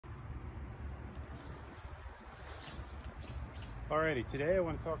Alrighty, today I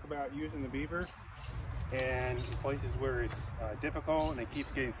want to talk about using the Beaver and in places where it's difficult and it keeps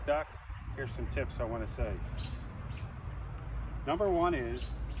getting stuck. Here's some tips I want to say. Number one is,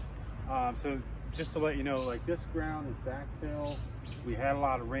 so just to let you know, like this ground is backfill. We had a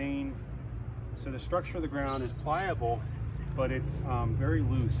lot of rain. So the structure of the ground is pliable, but it's very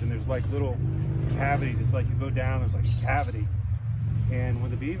loose and there's like little cavities. It's like you go down, there's like a cavity. And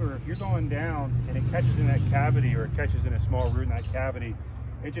with the Beaver, if you're going down and it catches in that cavity or it catches in a small root in that cavity,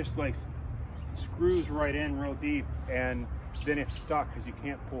 it just like screws right in real deep and then it's stuck because you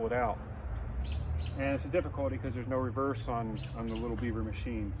can't pull it out. And it's a difficulty because there's no reverse on the little Beaver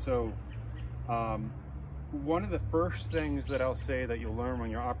machine. So one of the first things that I'll say that you'll learn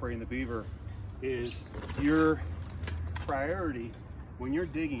when you're operating the Beaver is your priority when you're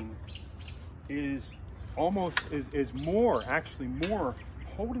digging is actually more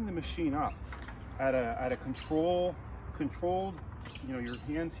holding the machine up at a controlled, you know, your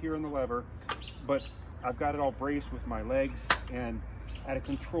hands here on the lever, but I've got it all braced with my legs and at a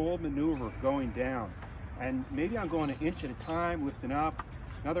controlled maneuver of going down. And maybe I'm going an inch at a time, lifting up,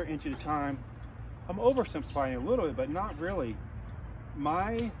 another inch at a time. I'm oversimplifying a little bit, but not really.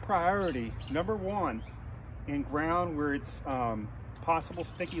 My priority, number one, in ground where it's possible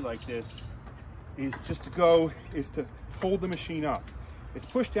sticky like this, is to hold the machine up. It's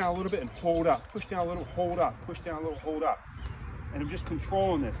push down a little bit and hold up, push down a little, hold up, push down a little, hold up. And I'm just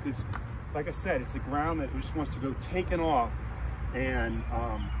controlling this because, like I said, it's the ground that just wants to go taking off. And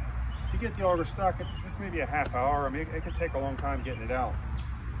if you get the auger stuck, it's maybe a half hour. I mean, it could take a long time getting it out.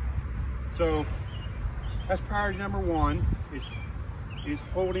 So that's priority number one, is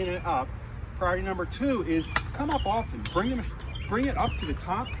holding it up. Priority number two is come up often. Bring it up to the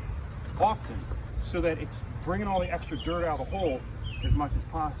top often, so that it's bringing all the extra dirt out of the hole as much as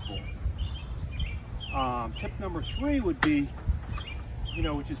possible. Tip number three would be, you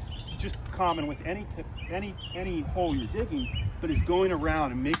know, which is just common with any hole you're digging, but is going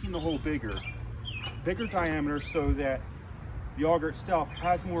around and making the hole bigger diameter, so that the auger itself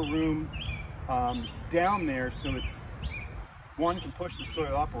has more room down there, so it's one, can push the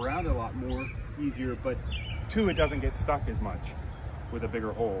soil up around it a lot more easier, but two, it doesn't get stuck as much with a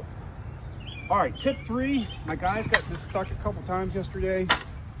bigger hole. All right, tip three, my guys got this stuck a couple times yesterday,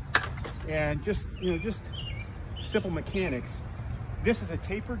 and just simple mechanics. This is a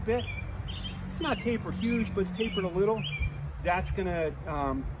tapered bit. It's not tapered huge, but it's tapered a little. That's gonna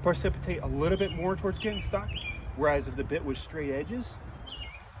precipitate a little bit more towards getting stuck, whereas if the bit was straight edges.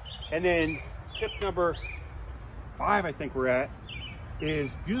 And then tip number 5, I think we're at,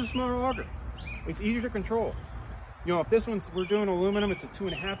 is use a smaller auger. It's easier to control. You know, if we're doing aluminum, it's a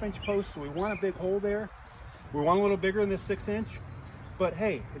 2.5-inch post, so we want a big hole there. We want a little bigger than this 6-inch. But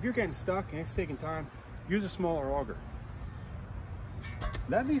hey, if you're getting stuck and it's taking time, use a smaller auger.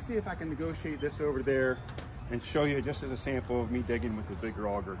 Let me see if I can negotiate this over there and show you just as a sample of me digging with the bigger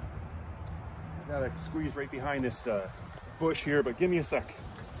auger. I gotta squeeze right behind this bush here, but give me a sec.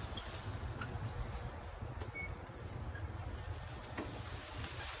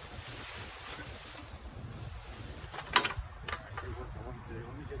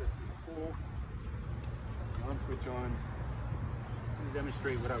 Switch on. Let me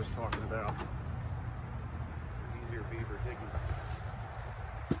demonstrate what I was talking about. Easier Beaver digging.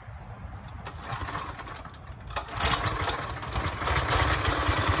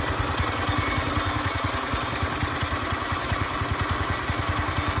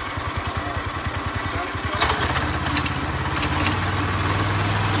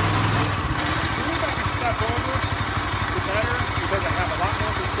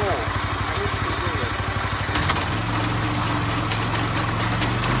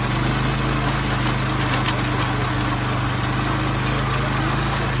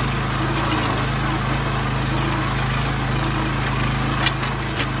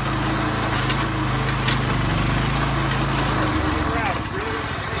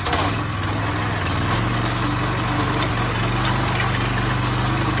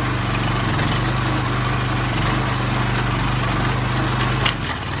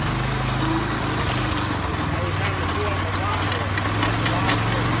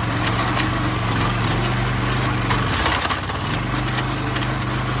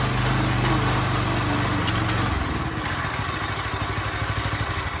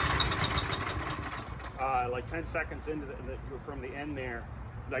 Like 10 seconds into from the end there,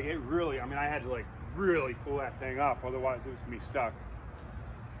 like it really, I mean, I had to like really pull that thing up, otherwise it was gonna be stuck.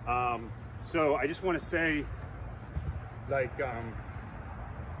 So I just want to say, like,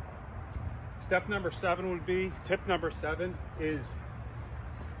 step number 7 would be, tip number 7 is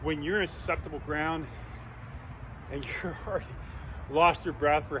when you're in susceptible ground and lost your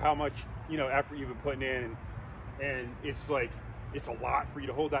breath for how much, you know, effort you've been putting in, and it's like, it's a lot for you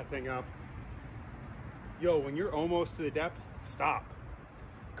to hold that thing up. Yo, when you're almost to the depth, stop.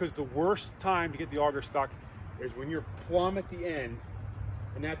 Because the worst time to get the auger stuck is when you're plumb at the end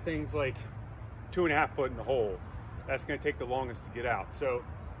and that thing's like 2.5 foot in the hole. That's gonna take the longest to get out. So,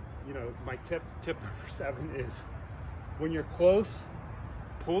 you know, my tip number 7 is when you're close,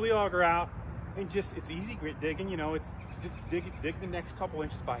 pull the auger out and just, it's easy grit digging, you know, it's just dig the next couple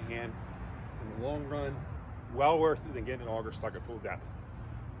inches by hand. In the long run, well worth it than getting an auger stuck at full depth.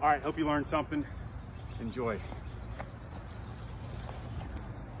 All right, hope you learned something. Enjoy.